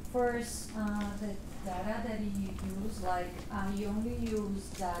 Mm-hmm. First, the data that you use, like you only use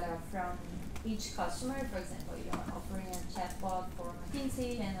data from each customer. For example, you're offering a chatbot for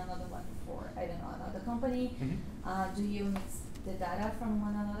McKinsey and another one for, I don't know, another company. Mm-hmm. Do you mix the data from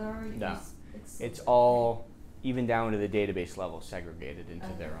one another? No. It's all, even down to the database level, segregated into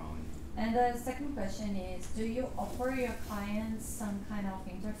their own. And the second question is, do you offer your clients some kind of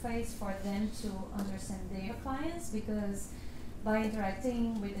interface for them to understand their clients? Because by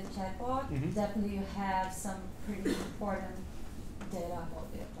interacting with the chatbot, definitely you have some pretty important data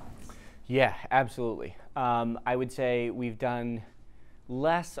about their clients. Yeah, absolutely. I would say we've done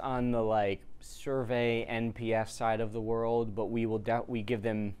less on the like survey NPS side of the world, but we give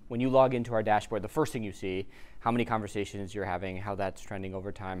them, when you log into our dashboard, the first thing you see, how many conversations you're having, how that's trending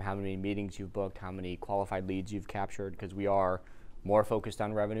over time, how many meetings you've booked, how many qualified leads you've captured, because we are more focused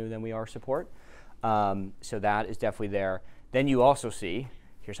on revenue than we are support. So that is definitely there. Then you also see,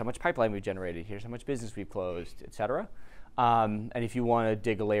 here's how much pipeline we've generated, here's how much business we've closed, et cetera. And if you want to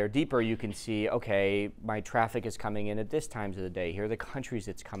dig a layer deeper, you can see, okay, my traffic is coming in at this times of the day. Here are the countries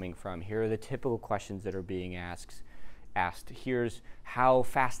it's coming from. Here are the typical questions that are being asked. Here's how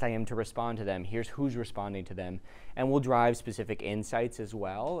fast I am to respond to them. Here's who's responding to them. And we'll drive specific insights as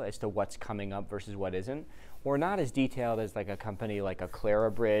well as to what's coming up versus what isn't. We're not as detailed as like a company like a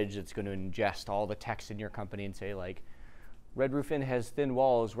Clarabridge that's going to ingest all the text in your company and say like, Red Roof Inn has thin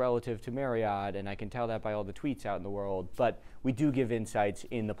walls relative to Marriott, and I can tell that by all the tweets out in the world. But we do give insights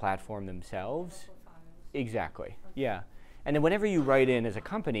in the platform themselves. Exactly, yeah. And then whenever you write in as a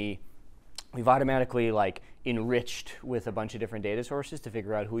company, we've automatically like enriched with a bunch of different data sources to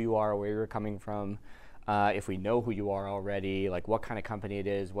figure out who you are, where you're coming from, if we know who you are already, like what kind of company it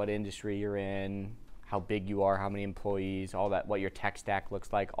is, what industry you're in, how big you are, how many employees, all that, what your tech stack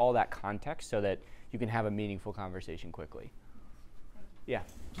looks like, all that context so that you can have a meaningful conversation quickly. Yeah.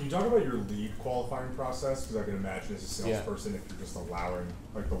 Can you talk about your lead qualifying process? Because I can imagine as a salesperson, if you're just allowing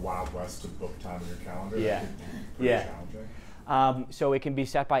like the Wild West to book time in your calendar, that could be pretty challenging. So it can be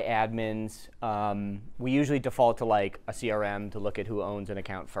set by admins. We usually default to like a CRM to look at who owns an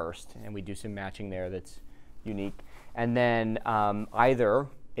account first, and we do some matching there that's unique. And then either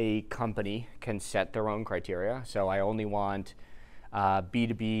a company can set their own criteria. So I only want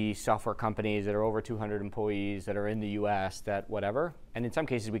B2B software companies that are over 200 employees that are in the US, that whatever. And in some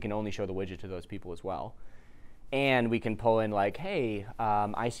cases, we can only show the widget to those people as well. And we can pull in like, hey,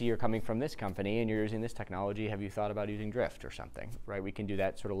 I see you're coming from this company and you're using this technology. Have you thought about using Drift or something, right? We can do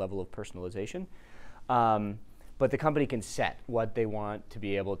that sort of level of personalization. But the company can set what they want to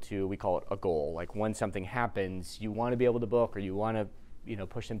be able to, we call it a goal. Like when something happens, you want to be able to book, or you want to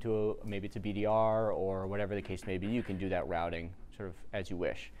push them to maybe it's a BDR or whatever the case may be. You can do that routing sort of as you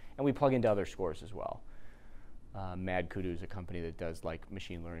wish. And we plug into other scores as well. Mad Kudu is a company that does like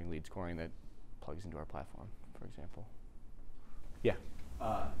machine learning lead scoring that plugs into our platform, for example. Yeah?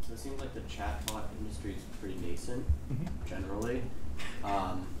 So it seems like the chatbot industry is pretty nascent, generally.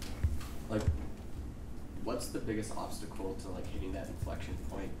 Like, what's the biggest obstacle to like hitting that inflection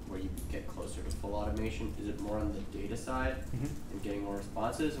point where you get closer to full automation? Is it more on the data side and getting more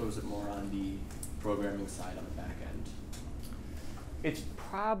responses, or is it more on the programming side on the back end? It's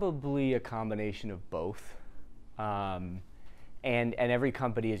probably a combination of both. And every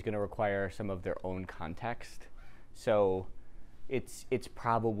company is going to require some of their own context. So it's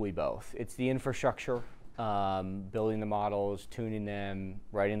probably both. It's the infrastructure, building the models, tuning them,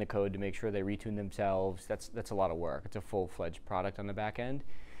 writing the code to make sure they retune themselves. That's a lot of work. It's a full-fledged product on the back end.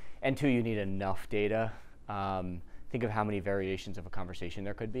 And two, you need enough data. Think of how many variations of a conversation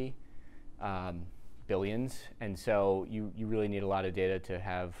there could be. Billions. And so you really need a lot of data to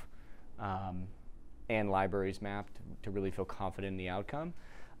have and libraries mapped to really feel confident in the outcome.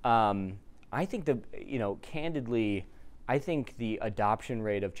 I think candidly, I think the adoption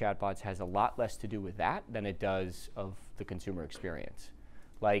rate of chatbots has a lot less to do with that than it does of the consumer experience.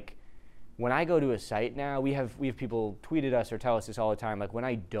 Like when I go to a site now, we have people tweet at us or tell us this all the time. Like when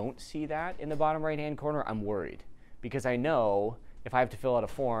I don't see that in the bottom right-hand corner, I'm worried because I know if I have to fill out a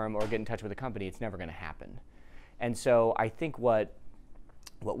form or get in touch with a company, it's never going to happen. And so I think what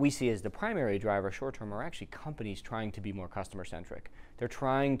we see as the primary driver short term are actually companies trying to be more customer centric. They're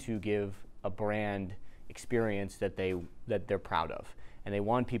trying to give a brand experience that they're proud of, and they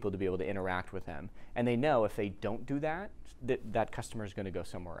want people to be able to interact with them. And they know if they don't do that, that customer is going to go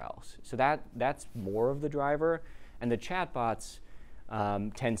somewhere else. So that's more of the driver. And the chatbots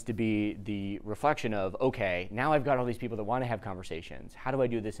tends to be the reflection of, okay, now I've got all these people that want to have conversations. How do I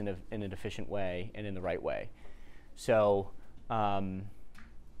do this in an efficient way and in the right way? So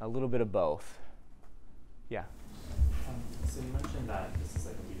a little bit of both. Yeah. So you mentioned that this is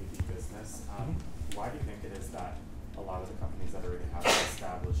like a B2B business. Why do you think it is that a lot of the companies that already have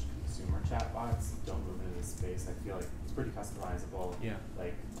established consumer chatbots don't move into this space? I feel like it's pretty customizable. Yeah.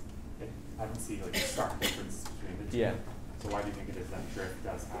 Like, I don't see like a stark difference between the two. Yeah. So why do you think it is that Drift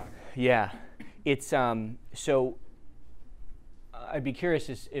does have? Yeah, it's so. I'd be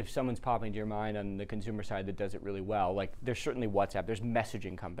curious if someone's popping to your mind on the consumer side that does it really well. Like there's certainly WhatsApp, there's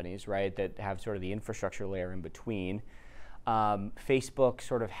messaging companies, right, that have sort of the infrastructure layer in between. Facebook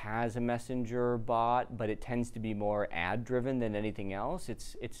sort of has a messenger bot, but it tends to be more ad driven than anything else.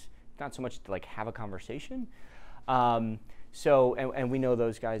 It's not so much to like have a conversation. So we know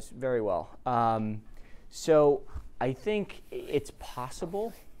those guys very well. So I think it's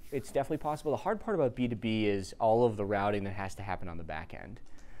possible. It's definitely possible. The hard part about B2B is all of the routing that has to happen on the back end.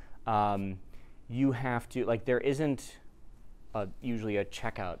 You have to, like there isn't usually a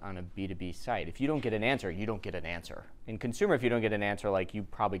checkout on a B2B site. If you don't get an answer, you don't get an answer. In consumer, if you don't get an answer, like you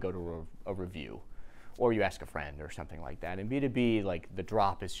probably go to a review or you ask a friend or something like that. In B2B, like the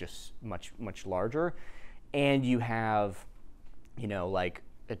drop is just much, much larger. And you have, like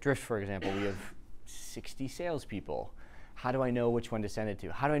at Drift, for example, we have 60 salespeople. How do I know which one to send it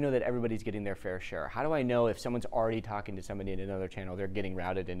to? How do I know that everybody's getting their fair share? How do I know if someone's already talking to somebody in another channel, they're getting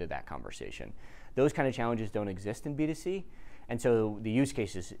routed into that conversation? Those kind of challenges don't exist in B2C, and so the use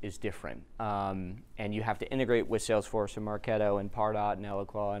case is different. And you have to integrate with Salesforce and Marketo and Pardot and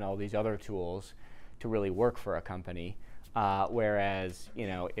Eloqua and all these other tools to really work for a company. Whereas,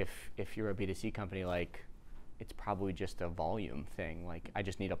 if you're a B2C company, like it's probably just a volume thing. Like I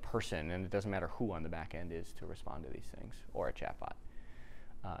just need a person, and it doesn't matter who on the back end is to respond to these things, or a chatbot.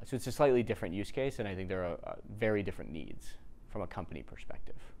 So it's a slightly different use case, and I think there are very different needs from a company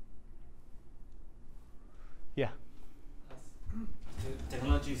perspective. Yeah. As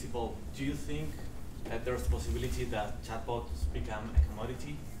technology is evolved, do you think that there's a possibility that chatbots become a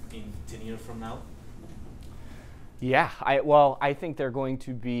commodity in 10 years from now? Yeah, I think they're going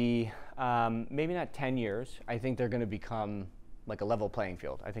to be, maybe not 10 years. I think they're going to become like a level playing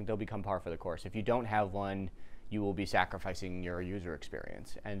field. I think they'll become par for the course. If you don't have one, you will be sacrificing your user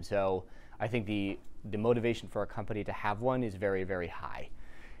experience. And so I think the motivation for a company to have one is very, very high.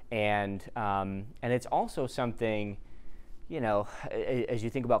 And it's also something, you know, as you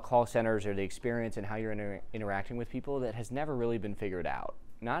think about call centers or the experience and how you're interacting with people, that has never really been figured out,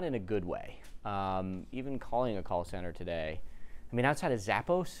 not in a good way. Even calling a call center today, I mean, outside of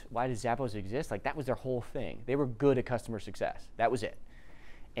Zappos, why does Zappos exist? Like, that was their whole thing. They were good at customer success. That was it.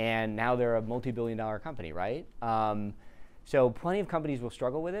 And now they're a multi-billion-dollar company, right? So plenty of companies will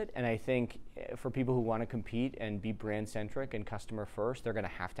struggle with it, and I think for people who want to compete and be brand-centric and customer-first, they're going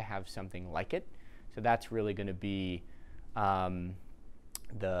to have something like it. So that's really going to be the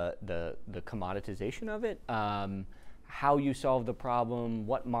commoditization of it. How you solve the problem,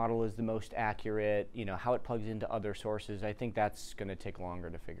 what model is the most accurate, you know, how it plugs into other sources, I think that's going to take longer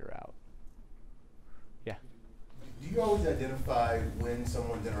to figure out. Yeah? Do you always identify when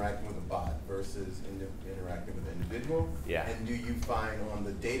someone's interacting with a bot versus interacting with an individual? Yeah. And do you find on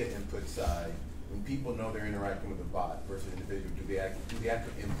the data input side, when people know they're interacting with a bot versus an individual, do the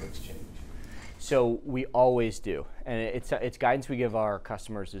actual inputs change? So we always do, and it's guidance we give our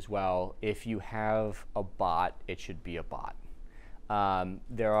customers as well. If you have a bot, it should be a bot.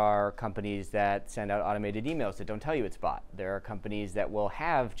 There are companies that send out automated emails that don't tell you it's bot. There are companies that will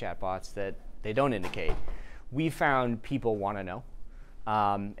have chatbots that they don't indicate. We found people want to know,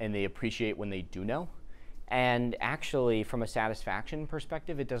 and they appreciate when they do know. And actually, from a satisfaction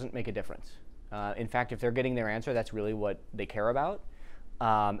perspective, it doesn't make a difference. In fact, if they're getting their answer, that's really what they care about.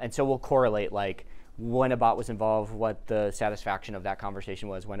 And so we'll correlate, like, when a bot was involved, what the satisfaction of that conversation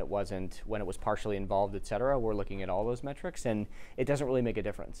was, when it wasn't, when it was partially involved, et cetera. We're looking at all those metrics, and it doesn't really make a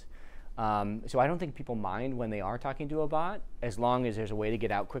difference. So I don't think people mind when they are talking to a bot, as long as there's a way to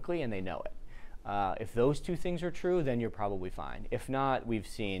get out quickly and they know it. If those two things are true, then you're probably fine. If not, we've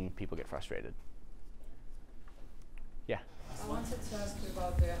seen people get frustrated. Yeah? I wanted to ask you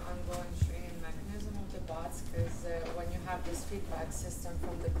about the ongoing training mechanism of the bots, because when you have this feedback system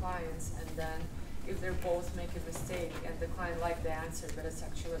from the clients, and then if they're both make a mistake and the client liked the answer but it's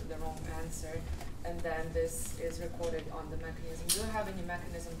actually the wrong answer, and then this is recorded on the mechanism, do you have any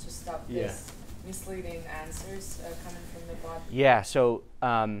mechanism to stop this misleading answers coming from the bot? Yeah, so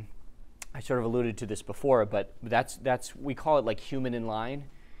I sort of alluded to this before, but that's we call it like human in line.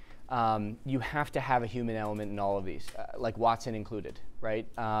 You have to have a human element in all of these, like Watson included, right?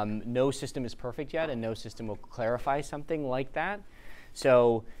 No system is perfect yet, and no system will clarify something like that.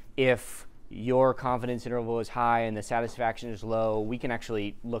 So if your confidence interval is high and the satisfaction is low, we can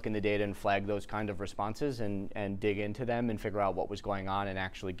actually look in the data and flag those kind of responses and dig into them and figure out what was going on and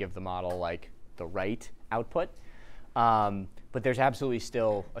actually give the model like the right output. But there's absolutely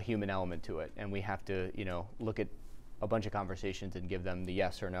still a human element to it, and we have to, you know, look at a bunch of conversations and give them the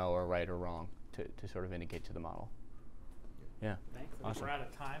yes or no or right or wrong to sort of indicate to the model. Yeah. Thanks. Awesome. We're out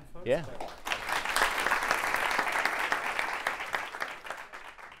of time, folks. Yeah.